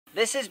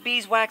This is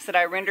beeswax that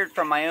I rendered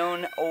from my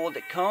own old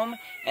comb,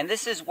 and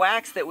this is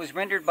wax that was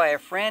rendered by a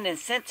friend and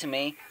sent to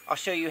me. I'll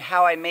show you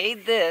how I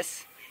made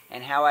this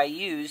and how I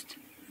used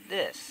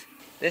this.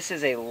 This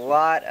is a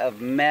lot of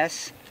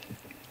mess,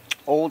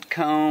 old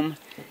comb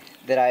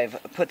that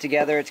I've put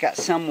together. It's got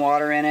some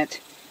water in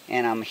it,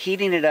 and I'm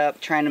heating it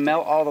up, trying to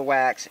melt all the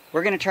wax.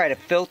 We're going to try to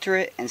filter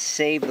it and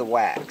save the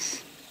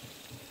wax.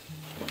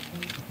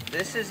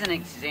 This is an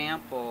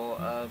example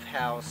of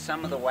how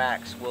some of the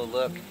wax will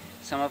look.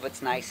 Some of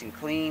it's nice and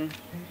clean.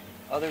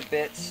 Other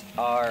bits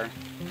are,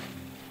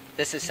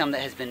 this is some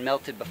that has been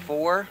melted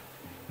before.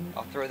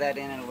 I'll throw that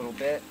in a little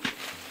bit.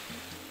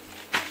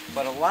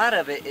 But a lot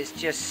of it is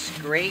just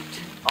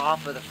scraped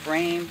off of the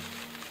frame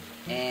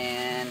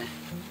and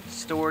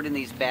stored in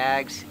these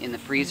bags in the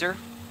freezer.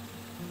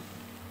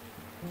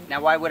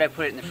 Now, why would I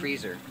put it in the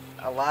freezer?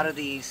 A lot of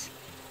these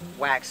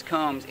wax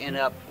combs end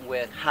up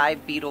with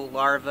hive beetle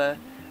larvae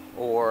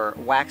or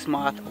wax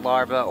moth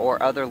larvae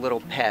or other little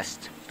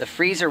pests. The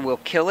freezer will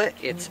kill it.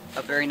 It's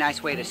a very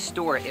nice way to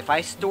store it. If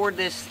I stored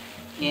this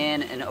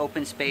in an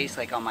open space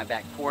like on my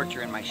back porch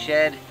or in my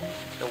shed,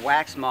 the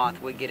wax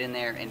moth would get in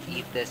there and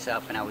eat this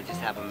up and I would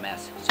just have a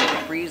mess. So the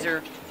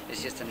freezer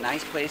is just a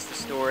nice place to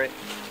store it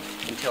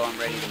until I'm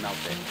ready to melt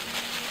it.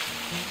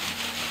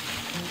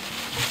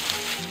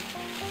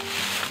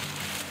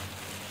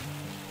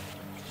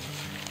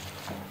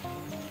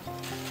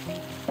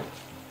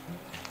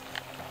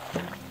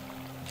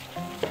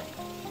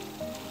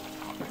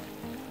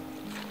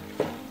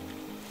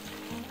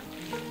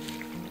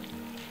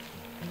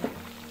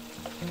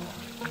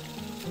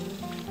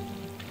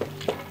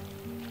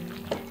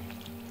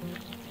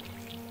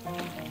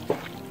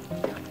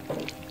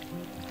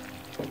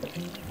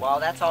 While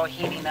that's all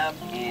heating up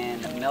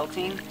and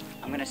melting,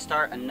 I'm going to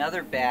start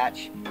another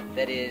batch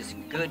that is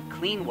good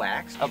clean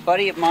wax. A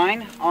buddy of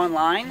mine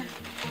online,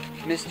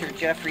 Mr.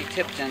 Jeffrey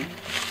Tipton,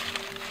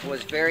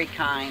 was very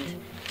kind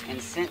and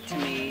sent to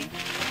me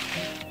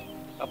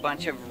a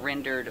bunch of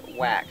rendered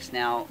wax.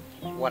 Now,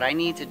 what I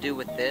need to do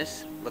with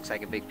this, looks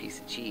like a big piece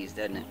of cheese,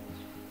 doesn't it?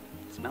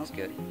 It smells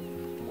good.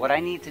 What I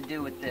need to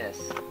do with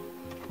this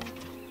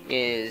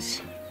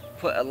is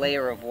put a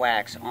layer of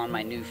wax on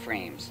my new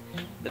frames.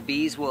 The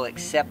bees will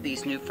accept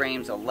these new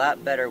frames a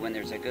lot better when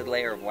there's a good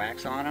layer of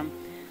wax on them.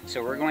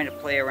 So we're going to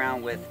play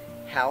around with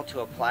how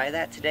to apply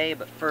that today,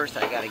 but first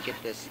I got to get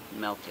this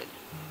melted.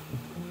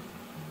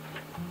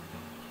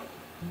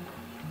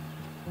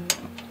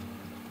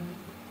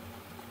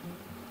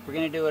 We're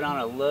going to do it on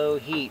a low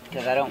heat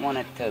because I don't want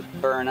it to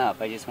burn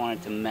up. I just want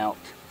it to melt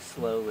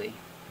slowly.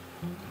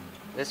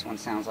 This one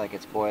sounds like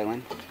it's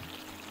boiling.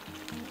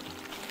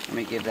 Let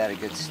me give that a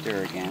good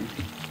stir again.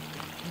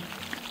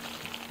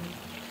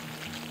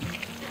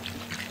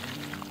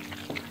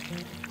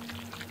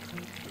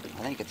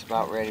 I think it's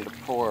about ready to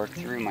pour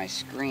through my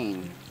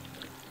screen.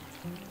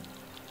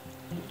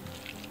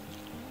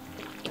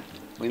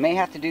 We may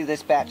have to do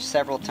this batch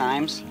several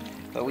times,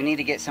 but we need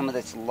to get some of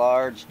this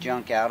large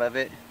junk out of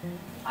it.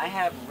 I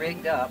have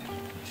rigged up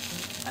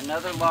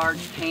another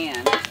large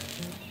pan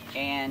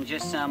and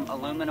just some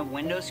aluminum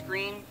window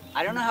screen.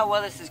 I don't know how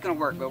well this is going to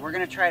work, but we're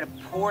going to try to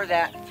pour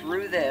that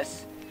through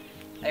this.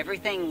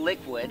 Everything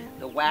liquid,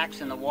 the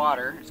wax and the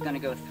water, is going to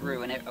go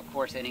through, and of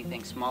course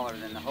anything smaller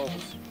than the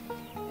holes.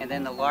 And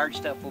then the large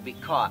stuff will be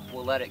caught.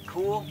 We'll let it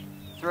cool,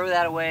 throw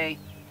that away,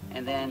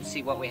 and then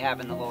see what we have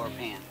in the lower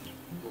pan.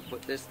 We'll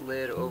put this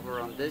lid over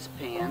on this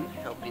pan,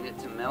 helping it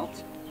to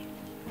melt.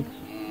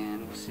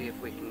 And we'll see if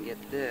we can get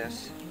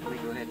this. Let me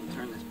go ahead and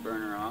turn this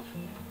burner off.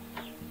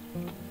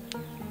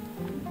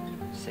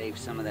 Save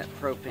some of that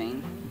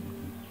propane.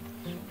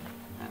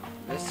 Now,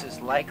 this is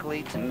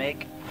likely to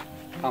make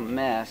a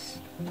mess.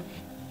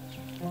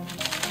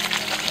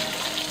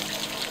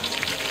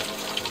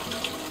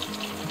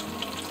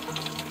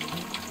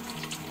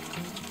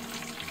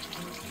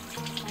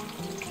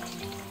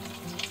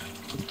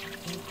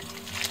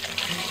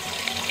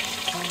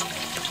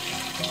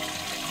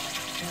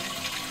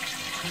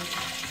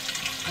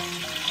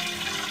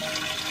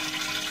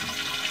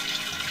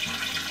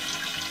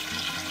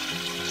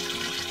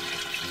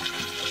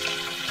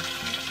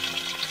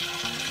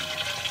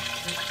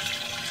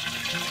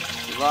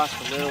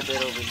 Lost a little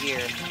bit over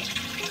here.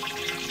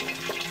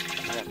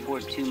 I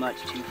poured too much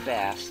too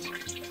fast.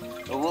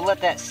 But we'll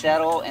let that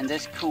settle and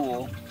this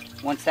cool.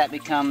 Once that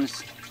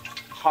becomes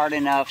hard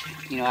enough,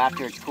 you know,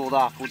 after it's cooled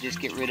off, we'll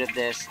just get rid of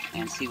this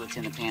and see what's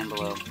in the pan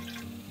below.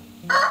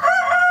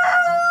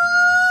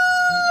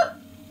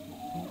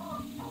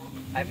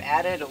 I've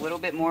added a little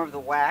bit more of the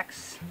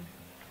wax.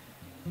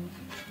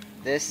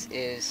 This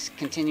is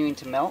continuing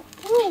to melt.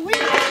 Woo-wee.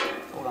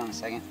 Hold on a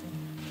second.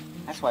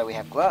 That's why we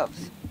have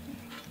gloves.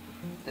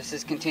 This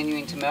is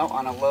continuing to melt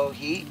on a low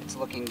heat. It's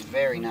looking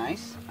very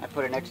nice. I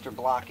put an extra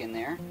block in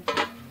there.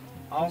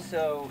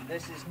 Also,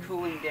 this is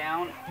cooling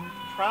down.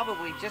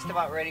 Probably just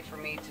about ready for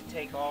me to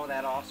take all of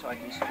that off so I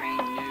can strain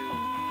new.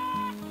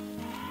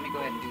 Let me go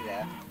ahead and do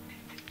that.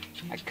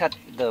 I cut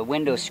the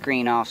window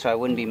screen off so I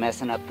wouldn't be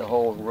messing up the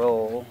whole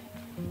roll.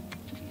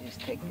 You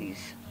just take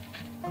these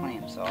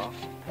clamps off.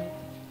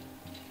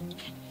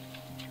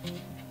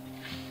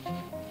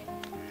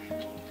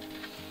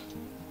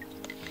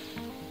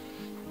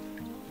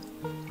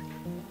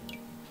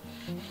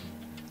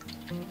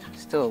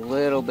 Still a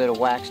little bit of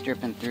wax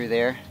dripping through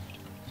there.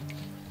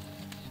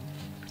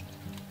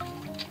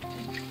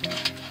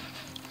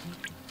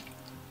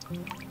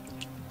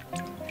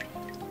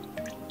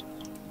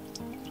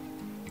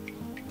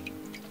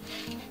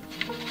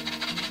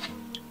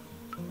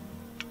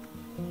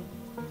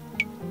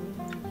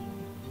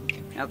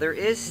 Now there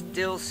is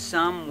still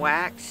some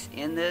wax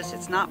in this.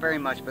 It's not very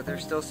much, but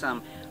there's still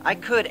some. I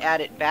could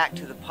add it back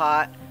to the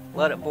pot,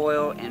 let it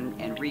boil, and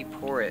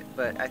re-pour it.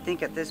 But I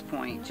think at this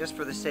point, just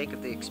for the sake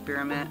of the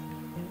experiment,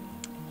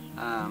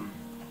 I'm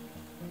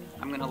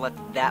going to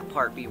let that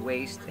part be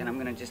waste, and I'm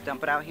going to just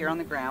dump it out here on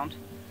the ground.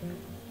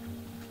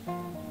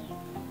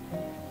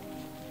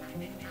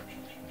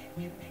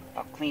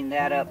 I'll clean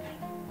that up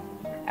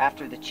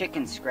after the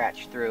chicken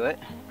scratched through it.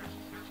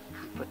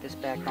 Put this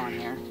back on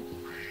here.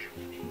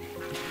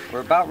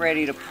 We're about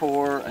ready to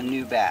pour a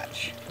new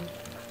batch.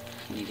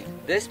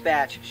 This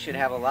batch should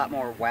have a lot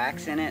more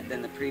wax in it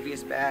than the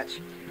previous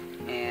batch,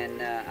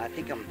 and I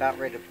think I'm about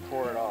ready to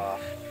pour it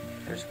off.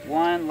 There's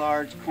one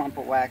large clump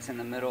of wax in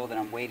the middle that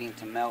I'm waiting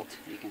to melt.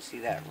 You can see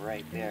that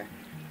right there.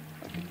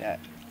 Look at that.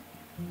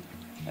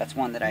 That's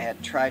one that I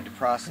had tried to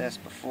process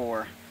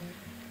before.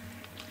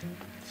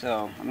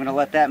 So I'm going to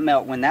let that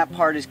melt. When that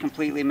part is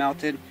completely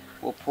melted,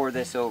 we'll pour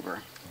this over.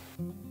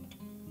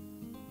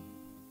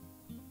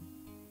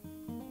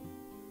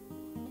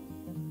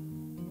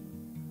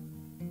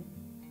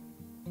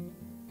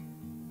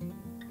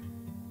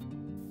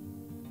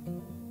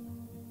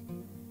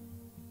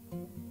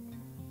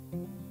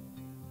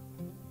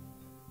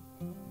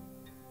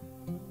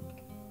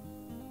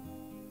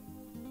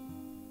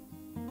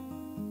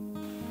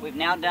 We've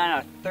now done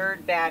a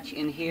third batch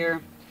in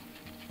here.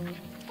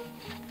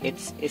 It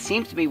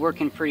seems to be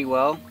working pretty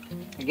well.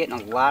 We're getting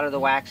a lot of the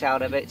wax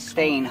out of it,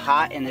 staying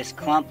hot in this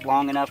clump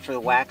long enough for the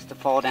wax to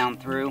fall down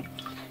through.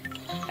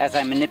 As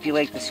I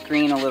manipulate the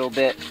screen a little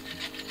bit,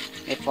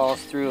 it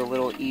falls through a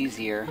little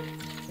easier.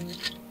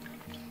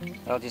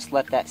 I'll just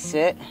let that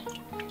sit.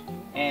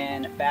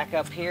 And back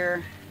up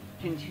here,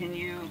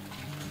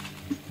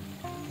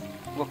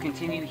 we'll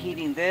continue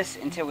heating this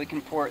until we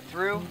can pour it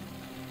through.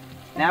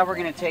 Now we're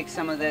going to take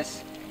some of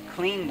this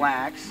clean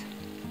wax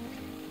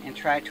and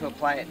try to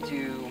apply it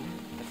to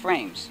the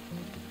frames.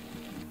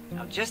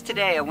 Now just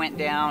today I went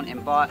down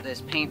and bought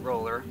this paint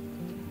roller.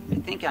 I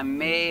think I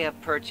may have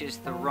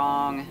purchased the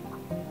wrong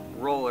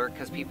roller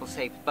because people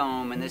say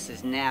foam and this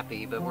is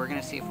nappy, but we're going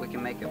to see if we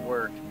can make it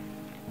work.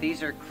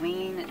 These are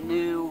clean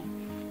new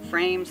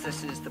frames.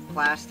 This is the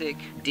plastic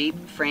deep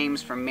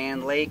frames from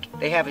Man Lake.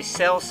 They have a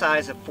cell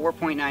size of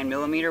 4.9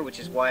 millimeter, which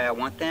is why I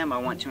want them. I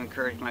want to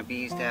encourage my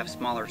bees to have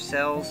smaller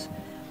cells,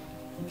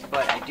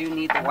 but I do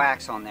need the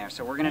wax on there,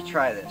 so we're going to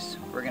try this.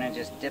 We're going to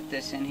just dip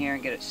this in here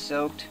and get it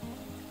soaked.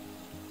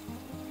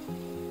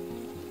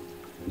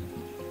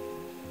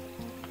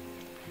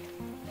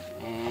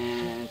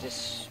 And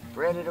just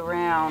spread it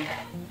around.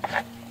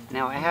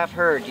 Now I have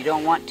heard you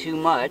don't want too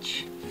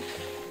much,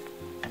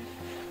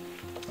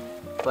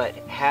 but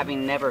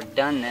having never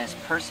done this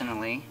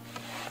personally,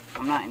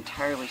 I'm not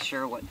entirely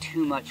sure what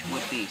too much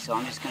would be. So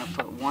I'm just going to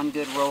put one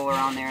good roller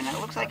on there, and that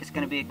looks like it's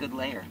going to be a good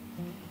layer.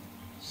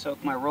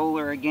 Soak my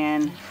roller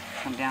again,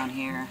 come down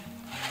here.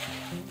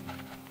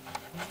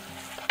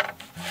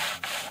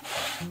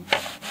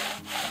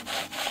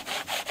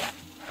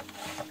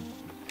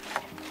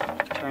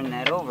 Turn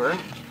that over.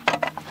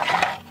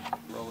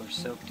 Roller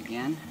soaked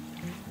again.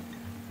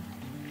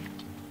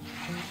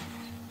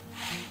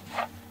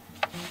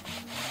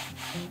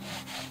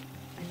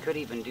 Could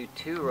even do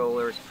 2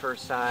 rollers per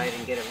side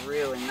and get it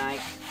really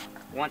nice.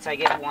 Once I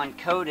get one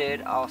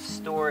coated, I'll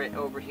store it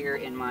over here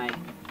in my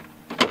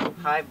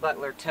Hive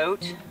Butler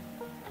tote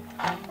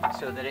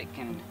so that it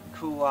can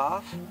cool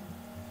off.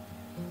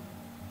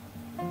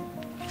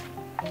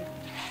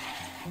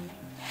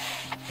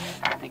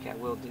 I think I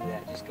will do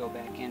that. Just go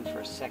back in for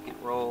a second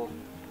roll.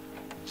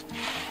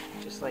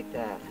 Just like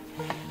that.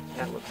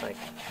 That looks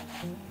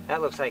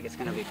like it's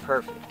going to be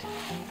perfect.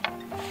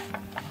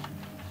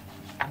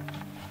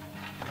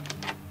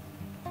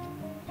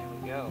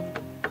 Go.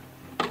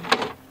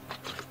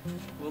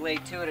 We'll lay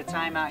 2 at a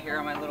time out here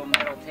on my little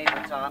metal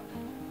tabletop.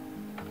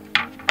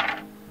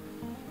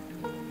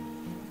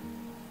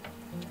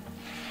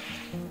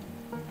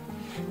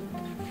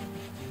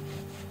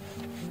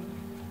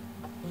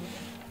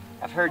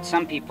 I've heard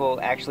some people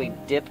actually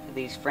dip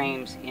these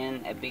frames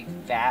in a big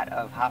vat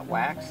of hot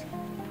wax.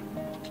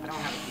 I don't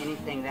have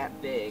anything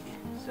that big,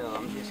 so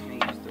I'm just going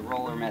to use the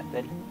roller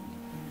method.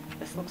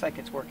 This looks like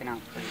it's working out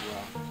pretty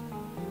well.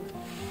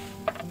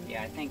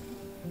 Yeah, I think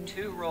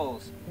 2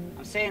 rolls.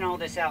 I'm saying all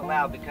this out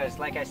loud because,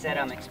 like I said,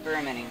 I'm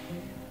experimenting.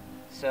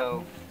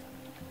 So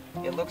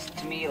it looks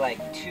to me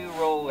like 2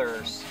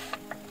 rollers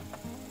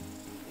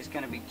is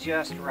going to be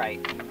just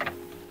right.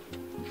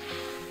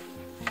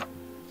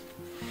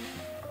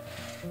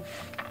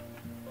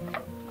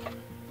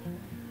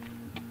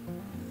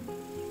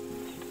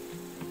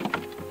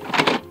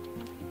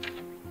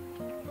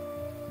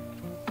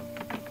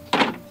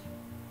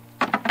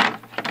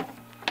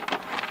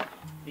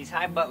 These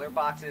Hive Butler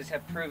boxes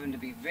have proven to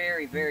be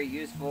very, very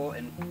useful,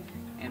 and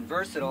and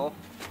versatile.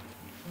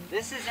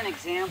 This is an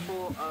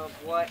example of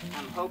what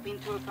I'm hoping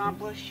to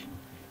accomplish.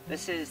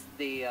 This is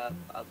the a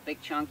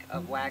big chunk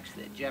of wax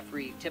that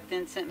Jeffrey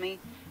Tipton sent me.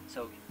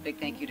 So big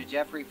thank you to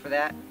Jeffrey for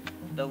that.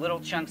 The little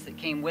chunks that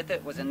came with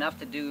it was enough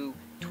to do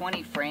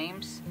 20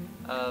 frames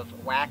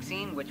of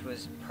waxing, which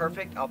was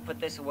perfect. I'll put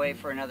this away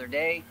for another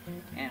day,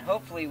 and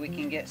hopefully we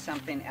can get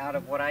something out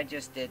of what I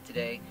just did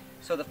today.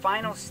 So the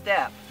final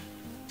step,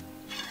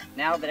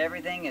 now that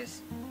everything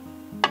is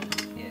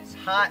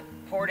hot,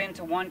 poured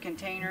into one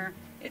container,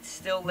 it's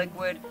still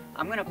liquid,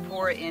 I'm going to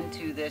pour it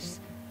into this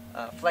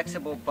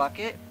flexible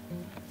bucket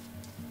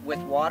with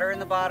water in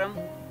the bottom.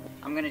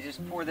 I'm going to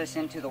just pour this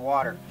into the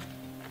water.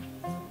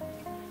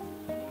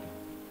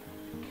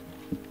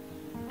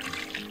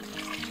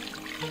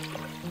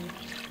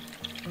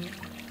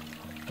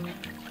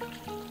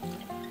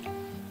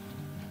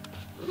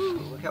 Ooh,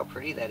 look how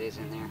pretty that is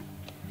in there.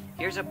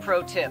 Here's a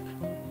pro tip.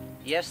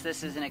 Yes,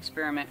 this is an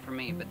experiment for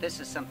me, but this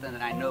is something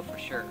that I know for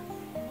sure.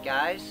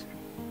 Guys,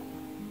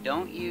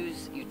 don't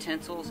use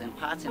utensils and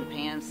pots and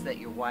pans that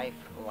your wife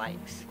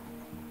likes.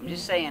 I'm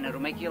just saying,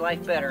 it'll make your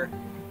life better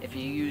if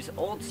you use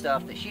old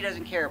stuff that she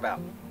doesn't care about.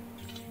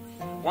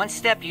 One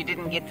step you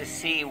didn't get to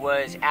see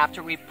was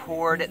after we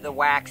poured the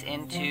wax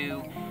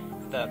into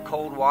the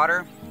cold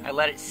water, I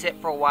let it sit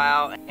for a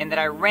while, and then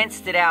I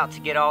rinsed it out to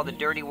get all the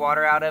dirty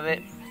water out of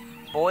it,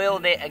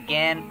 boiled it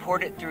again,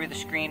 poured it through the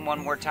screen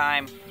one more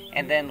time,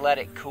 and then let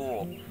it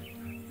cool.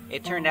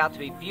 It turned out to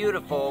be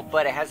beautiful,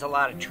 but it has a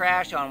lot of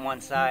trash on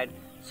one side,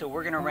 so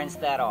we're going to rinse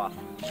that off.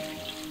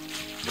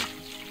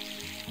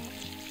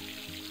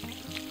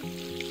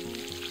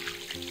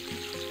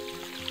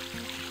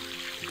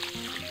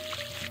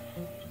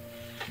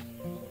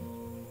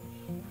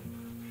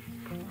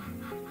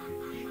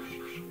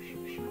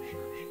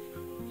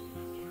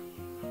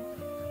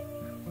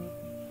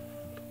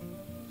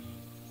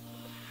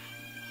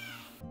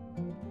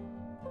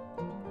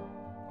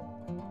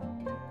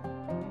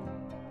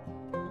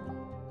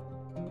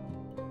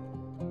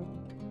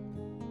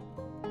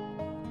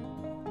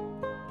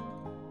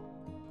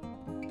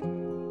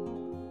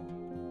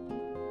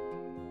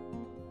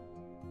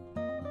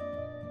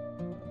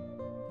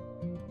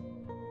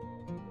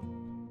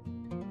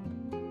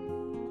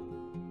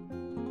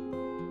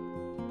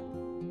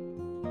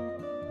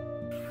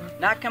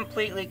 Not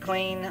completely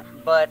clean,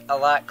 but a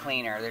lot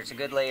cleaner. There's a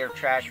good layer of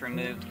trash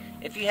removed.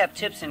 If you have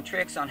tips and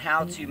tricks on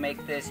how to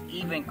make this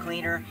even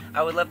cleaner,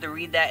 I would love to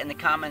read that in the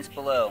comments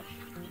below.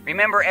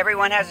 Remember,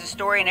 everyone has a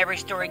story and every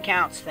story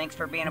counts. Thanks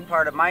for being a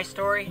part of my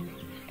story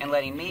and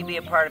letting me be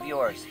a part of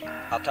yours.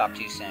 I'll talk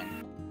to you soon.